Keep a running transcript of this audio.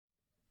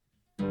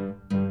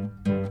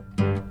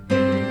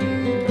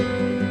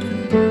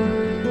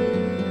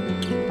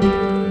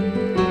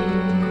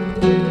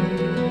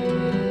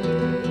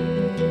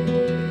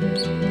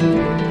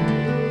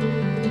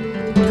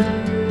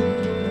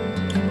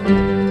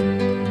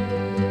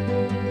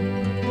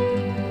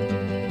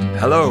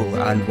Hello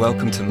and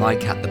welcome to My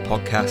Cat the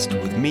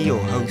Podcast with me, your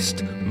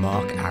host,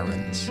 Mark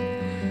Aarons.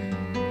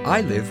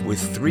 I live with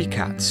 3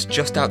 cats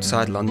just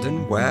outside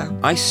London where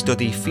I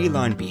study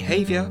feline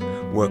behaviour,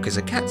 work as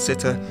a cat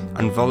sitter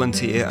and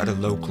volunteer at a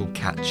local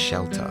cat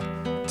shelter.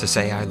 To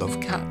say I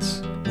love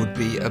cats would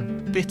be a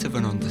bit of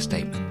an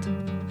understatement.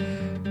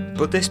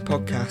 But this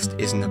podcast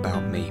isn't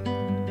about me.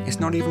 It's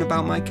not even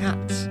about my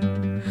cats.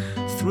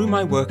 Through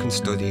my work and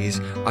studies,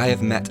 I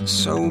have met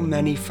so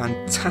many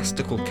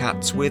fantastical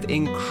cats with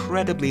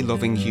incredibly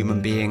loving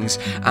human beings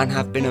and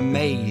have been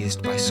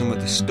amazed by some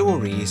of the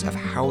stories of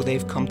how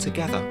they've come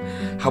together,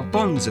 how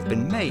bonds have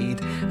been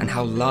made, and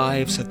how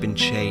lives have been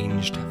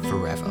changed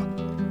forever.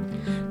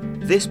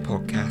 This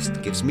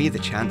podcast gives me the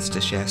chance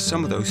to share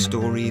some of those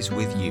stories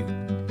with you.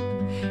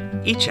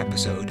 Each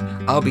episode,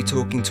 I'll be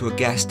talking to a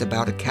guest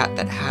about a cat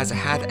that has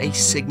had a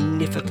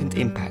significant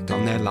impact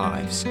on their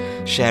lives,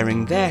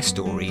 sharing their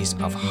stories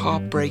of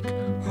heartbreak,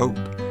 hope,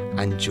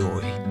 and joy,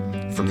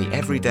 from the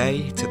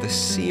everyday to the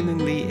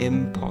seemingly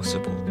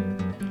impossible.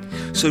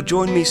 So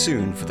join me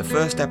soon for the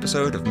first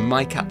episode of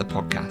My Cat the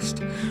Podcast.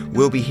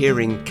 We'll be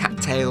hearing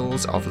cat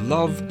tales of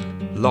love,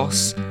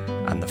 loss,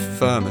 and the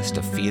firmest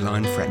of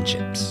feline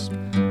friendships.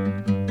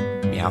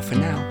 Meow for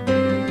now.